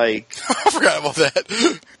 remember? And like I forgot about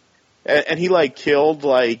that. And he like killed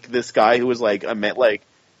like this guy who was like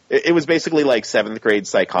it was basically like 7th grade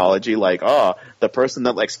psychology, like, the person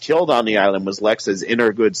that Lex killed on the island was Lex's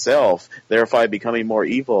inner good self, thereby becoming more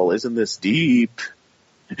evil. Isn't this deep?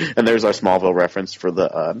 And there's our Smallville reference for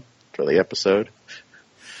the episode.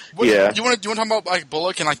 Yeah. You want to talk about like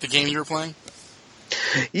Bullock and like the game you were playing?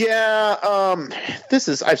 Yeah.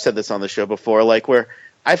 I've said this on the show before, like where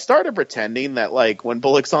I've started pretending that like when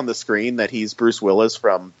Bullock's on the screen that he's Bruce Willis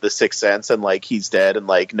from The Sixth Sense and like he's dead and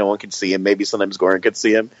like no one can see him. Maybe sometimes Gordon could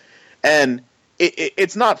see him. And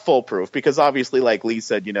it's not foolproof because obviously like Lee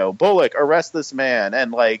said, you know, Bullock, arrest this man.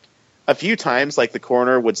 And like a few times like the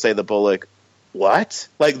coroner would say to Bullock, what?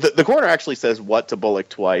 Like the coroner actually says what to Bullock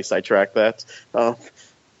twice. I tracked that.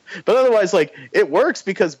 But otherwise, like, it works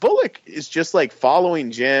because Bullock is just, like,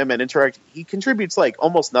 following Jim and he contributes, like,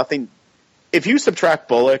 almost nothing. If you subtract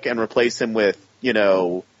Bullock and replace him with, you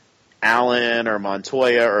know, Allen or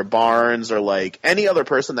Montoya or Barnes or, like, any other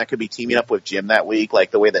person that could be teaming up with Jim that week,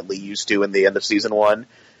 like the way that Lee used to in the end of season 1,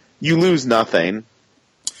 you lose nothing.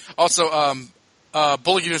 Also,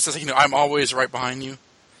 Bullock even says, you know, I'm always right behind you.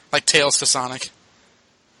 Like Tails to Sonic.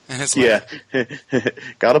 And it's like, yeah.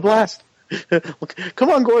 Got a blast. Come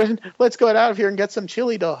on, Gordon. Let's go out of here and get some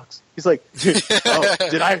chili dogs. He's like, oh,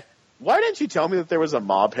 why didn't you tell me that there was a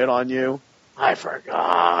mob hit on you? I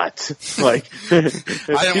forgot. Like, I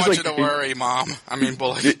didn't want you to worry, Mom. I mean,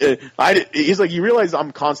 Bullock. He's like, you realize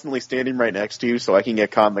I'm constantly standing right next to you so I can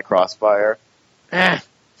get caught in the crossfire?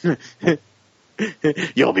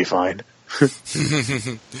 You'll be fine.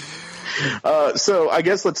 So I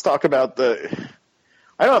guess let's talk about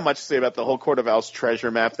I don't have much to say about the whole Court of Owl's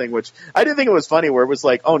treasure map thing, which I did think it was funny where it was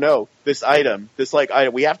like, oh no, this item,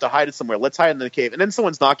 we have to hide it somewhere. Let's hide it in the cave. And then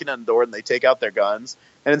someone's knocking on the door and they take out their guns.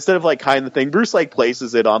 And instead of like hiding the thing, Bruce like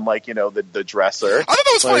places it on like, you know, the dresser. I thought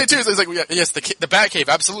that was funny too. It's like, yes, the bat cave,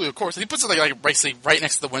 absolutely, of course. And he puts it like basically right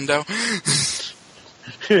next to the window.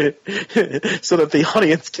 So that the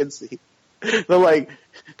audience can see. They're like,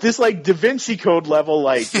 this like Da Vinci Code level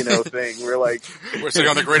like, you know, thing. We're sitting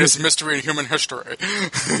on the greatest mystery in human history.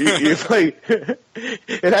 Like,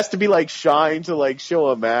 it has to be like shine to like show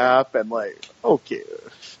a map and like, okay.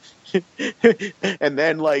 And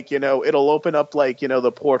then like, you know, it'll open up like, you know,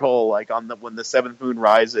 the porthole like when the seventh moon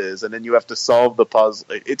rises and then you have to solve the puzzle.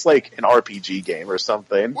 It's like an RPG game or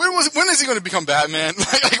something. When is he going to become Batman?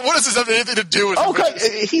 Like what does this have anything to do with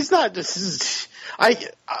he's not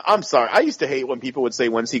I'm sorry. I used to hate when people would say,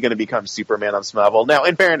 when's he going to become Superman on Smallville? Now,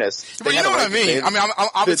 in fairness... But you know what I mean. I mean,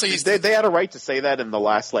 obviously... They had a right to say that in the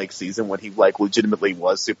last, like, season when he, like, legitimately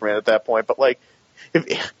was Superman at that point. But, like...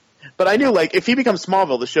 But I knew, like, if he becomes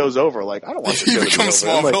Smallville, the show's over. Like, I don't want the show to be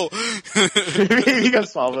over. Smallville. He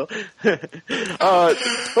becomes Smallville.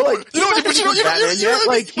 But, like... You know what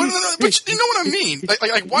I mean.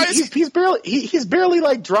 Like why is he's barely,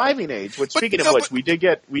 like, driving age. Which, speaking of which, we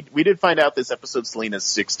did find out this episode Selina's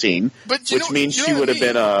 16. Which means she would have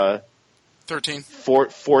been, 13.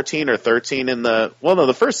 14 or 13 in the... Well, no,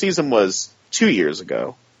 the first season was 2 years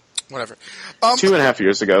ago. Whatever. 2.5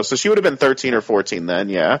 years ago, so she would have been 13 or 14 then,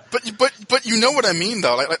 yeah. But you know what I mean,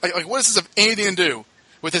 though. Like what does this have anything to do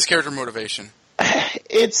with his character motivation?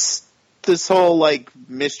 It's this whole like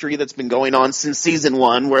mystery that's been going on since season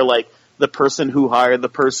 1, where like the person who hired the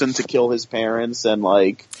person to kill his parents and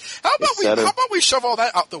like. How about we shove all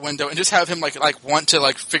that out the window and just have him like want to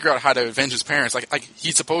like figure out how to avenge his parents, like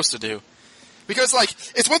he's supposed to do. Because like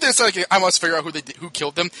it's one thing to say like I must figure out who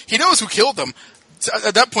killed them. He knows who killed them. So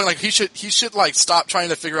at that point, like he should like stop trying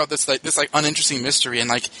to figure out this uninteresting mystery and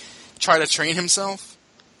like try to train himself.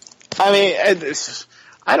 I mean,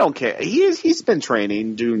 I don't care. He's been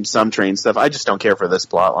training, doing some train stuff. I just don't care for this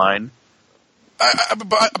plot line.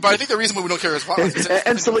 But I think the reason why we don't care is plot line.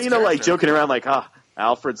 And Selina like joking around like,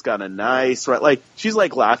 Alfred's got a nice right. Like she's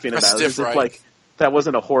like laughing about it as if like that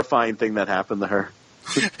wasn't a horrifying thing that happened to her.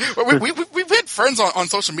 We've had friends on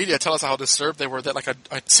social media tell us how disturbed they were that like a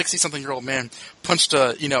 60-something-year-old man punched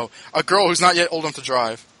a girl who's not yet old enough to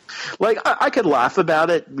drive. Like I could laugh about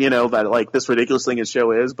it, you know, that like this ridiculous thing his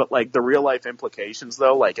show is, but like the real life implications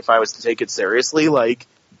though, like if I was to take it seriously, like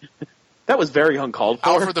that was very uncalled for.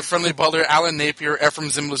 Alfred the Friendly Butler, Alan Napier, Ephraim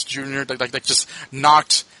Zimbalist Jr. like just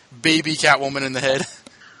knocked baby Catwoman in the head.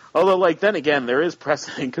 Although, like, then again, there is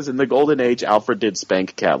precedent, because in the Golden Age, Alfred did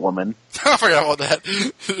spank Catwoman. I forgot about that.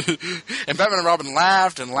 And Batman and Robin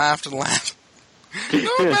laughed and laughed and laughed. No,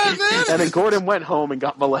 Batman! And then Gordon went home and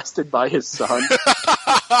got molested by his son.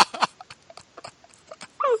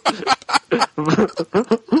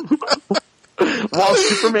 While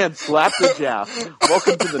Superman slapped the jab.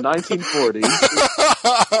 Welcome to the 1940s.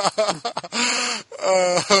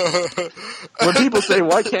 When people say,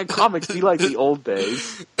 why can't comics be like the old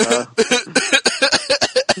days?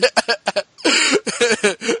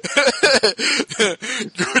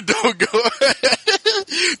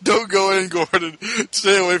 Don't go in, Gordon.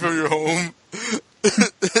 Stay away from your home.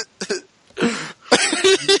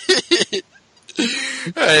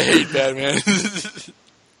 I hate Batman.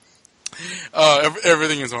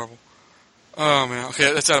 Everything is horrible. Oh man,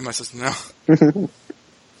 okay, that's out of my system now.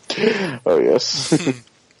 Oh yes.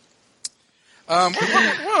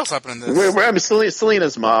 What else happened in this?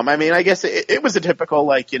 Selina's mom. I mean, I guess it was a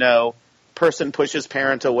typical person pushes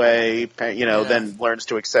parent away, then learns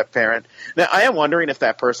to accept parent. Now, I am wondering if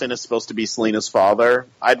that person is supposed to be Selina's father.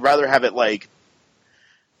 I'd rather have it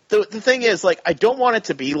the thing is, I don't want it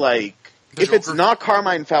to be if it's not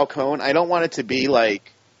Carmine Falcone, I don't want it to be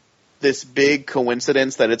this big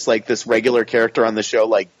coincidence that it's this regular character on the show,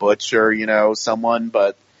 like Butch or, someone,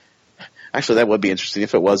 but actually that would be interesting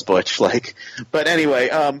if it was Butch, but anyway,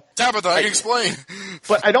 Tabitha, I can explain.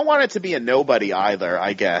 But I don't want it to be a nobody either,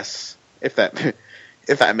 I guess, if that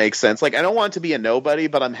makes sense. I don't want it to be a nobody,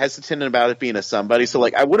 but I'm hesitant about it being a somebody, so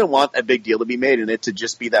I wouldn't want a big deal to be made and it to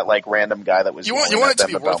just be that random guy that was you want it to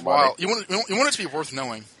be worthwhile. You want it to be worth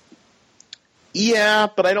knowing. Yeah,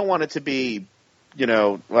 but I don't want it to be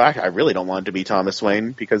I really don't want it to be Thomas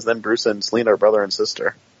Wayne, because then Bruce and Selina are brother and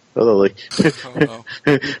sister. Totally. Oh,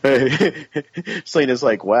 no. Selina's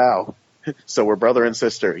wow. So we're brother and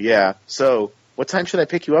sister. Yeah. So what time should I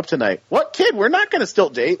pick you up tonight? What, kid? We're not going to still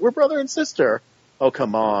date. We're brother and sister. Oh,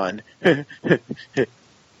 come on.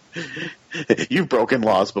 You've broken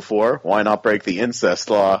laws before. Why not break the incest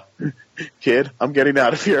law? Kid, I'm getting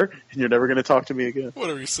out of here, and you're never going to talk to me again. What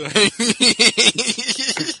are we saying?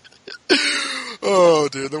 Oh,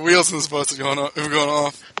 dude, the wheels in this bus are going off.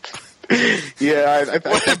 Yeah, I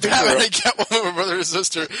what if Batman had kept one of her brother and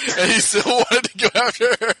sister, and he still wanted to go after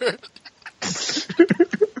her?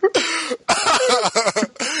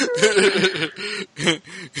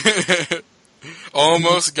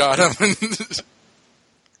 Almost got him.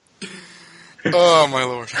 Oh, my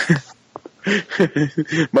lord.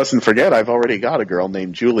 Mustn't forget, I've already got a girl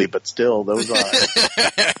named Julie, but still, those are...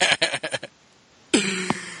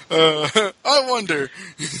 I wonder.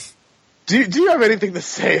 Do you have anything to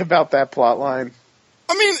say about that plot line?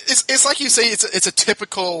 I mean, it's like you say, it's a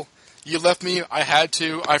typical "you left me, I had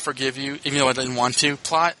to, I forgive you, even though I didn't want to"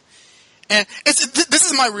 plot. And this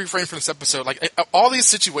is my refrain from this episode. All these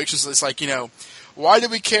situations, it's why do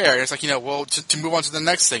we care? And it's well, to move on to the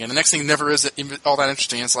next thing, and the next thing never is all that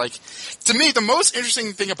interesting. It's to me, the most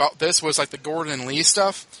interesting thing about this was the Gordon and Lee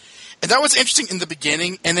stuff, and that was interesting in the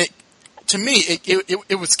beginning, and to me,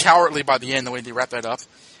 it was cowardly by the end, the way they wrapped that up.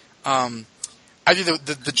 I think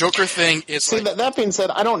the Joker thing is... See, that being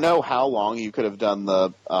said, I don't know how long you could have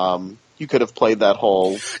done you could have played that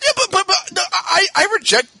whole... Yeah, but no, I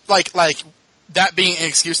reject, that being an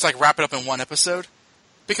excuse to, wrap it up in one episode.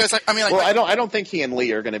 Because, I don't think he and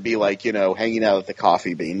Lee are going to be, hanging out at the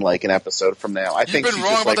coffee bean, an episode from now. I think you've been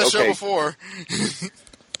wrong about the show before.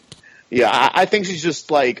 Yeah, I think she's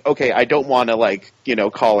just okay, I don't want to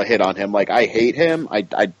call a hit on him. I hate him. I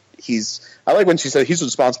like when she said he's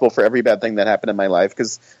responsible for every bad thing that happened in my life,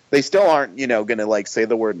 because they still aren't going to say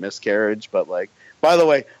the word miscarriage. But by the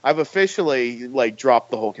way, I've officially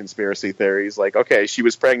dropped the whole conspiracy theories. Okay, she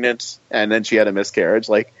was pregnant and then she had a miscarriage.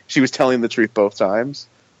 She was telling the truth both times.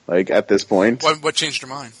 At this point, what changed her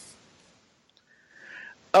mind?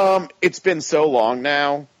 It's been so long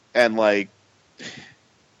now, and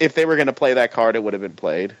if they were going to play that card, it would have been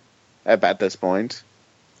played at this point.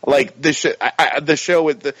 The show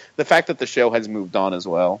with the fact that the show has moved on as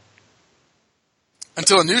well.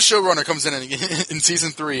 Until a new showrunner comes in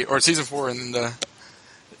season 3 or season 4 and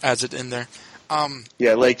adds it in there.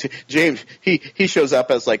 Yeah, James, he shows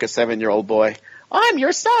up as a 7-year-old boy. I'm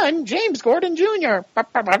your son, James Gordon Jr. I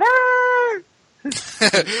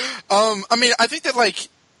mean, I think that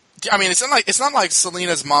it's not like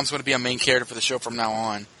Selina's mom's going to be a main character for the show from now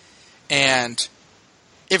on, and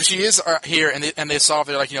if she is here and they solve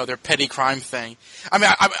their petty crime thing, I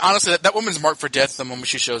mean, I honestly that woman's marked for death the moment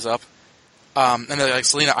she shows up. And they're like,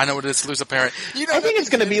 Selina, I know what it is to lose a parent. I think it's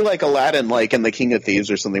going to be like Aladdin, in The King of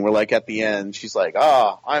Thieves or something, where at the end she's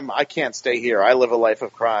I can't stay here. I live a life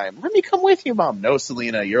of crime. Let me come with you, Mom. No,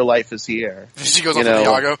 Selina, your life is here. She goes off to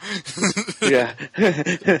Iago. Yeah.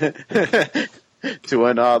 To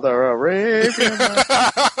another Arabian.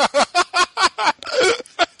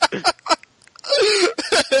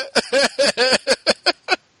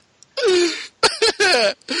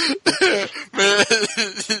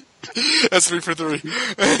 That's 3 for 3.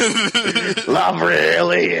 Love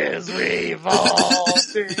really is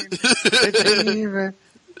revolting.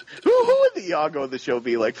 Who would the Iago of the show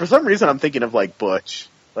be like? For some reason, I'm thinking of Butch.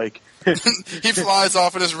 He flies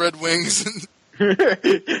off in his red wings. Or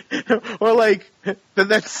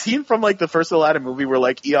that scene from the first Aladdin movie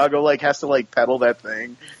where Iago has to pedal that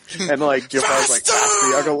thing, and Jafar's faster!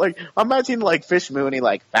 Iago I'm imagining Fish Mooney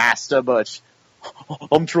faster Butch.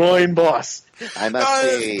 I'm trying, boss. I must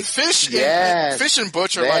see. Fish and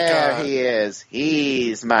Butch are there like... he is.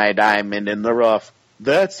 He's my diamond in the rough.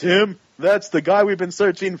 That's him. That's the guy we've been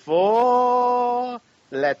searching for.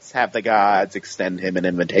 Let's have the gods extend him an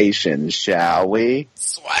invitation, shall we?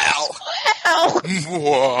 Swell.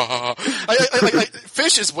 Whoa.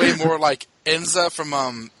 Fish is way more like Enza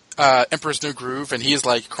from Emperor's New Groove, and he's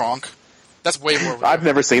like Kronk. That's way more. I've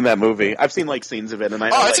never seen that movie. I've seen like scenes of it, and I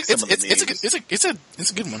know some of the memes.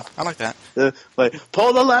 It's a good one. I like that. Like,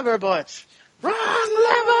 pull the lever, Butch. Wrong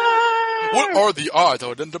lever. What are the odds I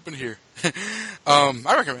would end up in here?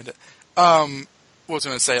 I recommend it. What was I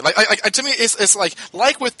going to say? Like to me, it's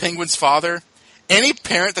like with Penguin's father. Any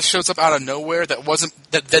parent that shows up out of nowhere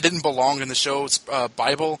that didn't belong in the show's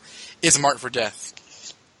Bible is marked for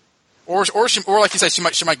death. Or like you said, she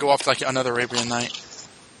might go off to like another Arabian Night.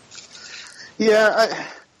 Yeah,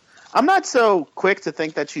 I'm not so quick to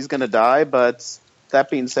think that she's going to die, but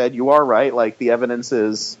that being said, you are right. Like, the evidence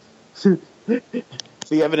is the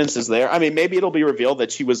evidence is there. I mean, maybe it'll be revealed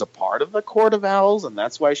that she was a part of the Court of Owls, and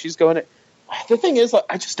that's why she's going to... The thing is, like,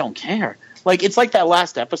 I just don't care. Like, it's like that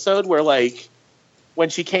last episode where, like, when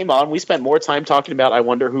she came on, we spent more time talking about, I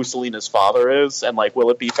wonder who Selina's father is, and, like,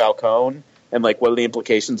 will it be Falcone? And, like, what are the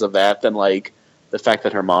implications of that than, like, the fact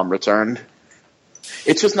that her mom returned?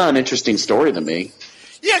 It's just not an interesting story to me.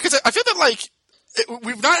 Yeah, because I feel that, like,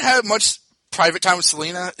 we've not had much private time with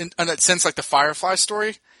Selina in that sense, like the Firefly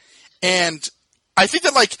story. And I think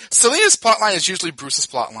that, like, Selina's plotline is usually Bruce's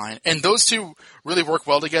plotline, and those two really work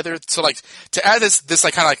well together. So, like, to add this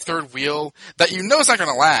like, kind of like third wheel that you know is not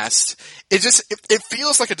going to last, it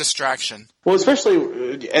feels like a distraction. Well,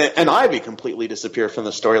 especially, and Ivy completely disappeared from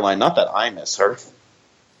the storyline. Not that I miss her.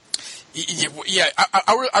 Yeah,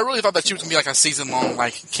 I really thought that she was going to be like a season-long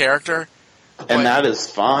like character, and that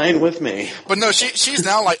is fine with me. But no, she's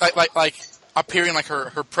now like appearing like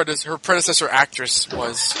her predecessor actress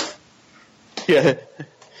was. Yeah,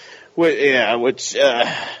 which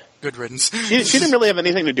good riddance. She didn't really have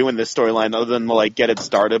anything to do in this storyline other than like get it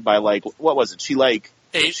started by like what was it? She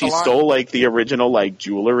stole like the original like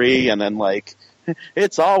jewelry and then like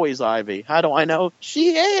it's always Ivy. How do I know?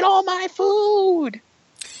 She ate all my food.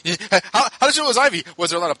 How did you know it was Ivy? Was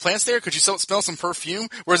there a lot of plants there? Could you smell some perfume?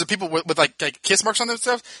 Whereas the people with like kiss marks on them and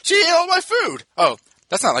stuff, she ate all my food. Oh,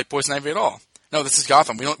 that's not like Poison Ivy at all. No, this is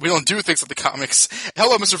Gotham. We don't do things like the comics.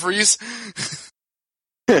 Hello, Mr. Freeze.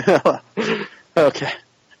 Okay.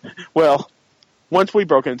 Well, once we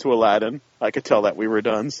broke into Aladdin, I could tell that we were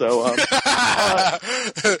done. So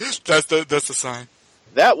that's the sign.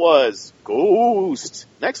 That was Ghost.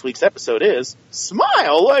 Next week's episode is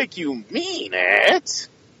Smile Like You Mean It.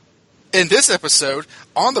 In this episode,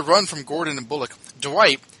 on the run from Gordon and Bullock,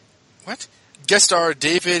 Dwight, guest star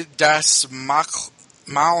David Malkian,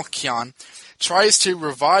 tries to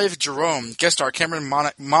revive Jerome, guest star Cameron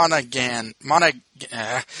Monaghan, and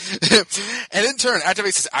in turn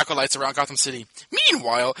activates his acolytes around Gotham City.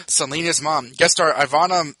 Meanwhile, Selina's mom, guest star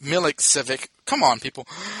Ivana Miliksevic, come on, people.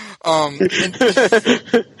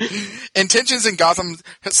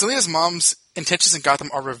 Selina's mom's intentions in Gotham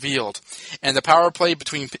are revealed, and the power play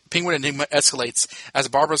between Penguin and Enigma escalates as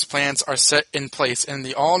Barbara's plans are set in place in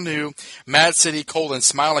the all-new Mad City: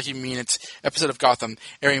 Smile Like You Mean It episode of Gotham,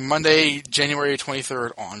 airing Monday, January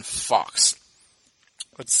 23rd on Fox.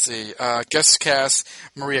 Let's see. Guest cast: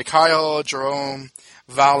 Maria Kyle, Jerome,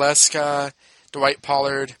 Valeska, Dwight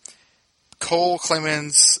Pollard, Cole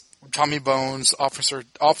Clemens, Tommy Bones,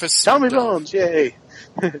 Tommy Bones, yay!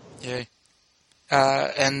 Yay!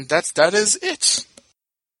 And that is it.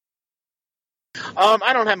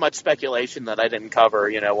 I don't have much speculation that I didn't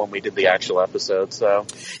cover, when we did the actual episode. So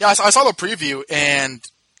yeah, I saw the preview, and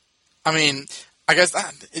I mean, I guess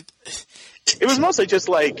it was mostly just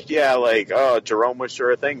Jerome was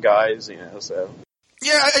sure a thing, guys. So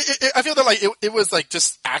yeah, I feel that like it was like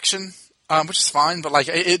just action, which is fine, but like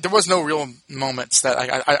there was no real moments that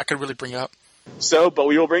I could really bring up. So, but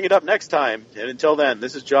we will bring it up next time. And until then,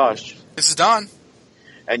 this is Josh. This is Don.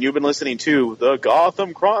 And you've been listening to the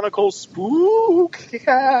Gotham Chronicles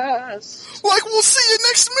Spookcast. Like, we'll see you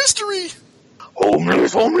next mystery.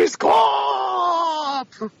 Homeless, gone.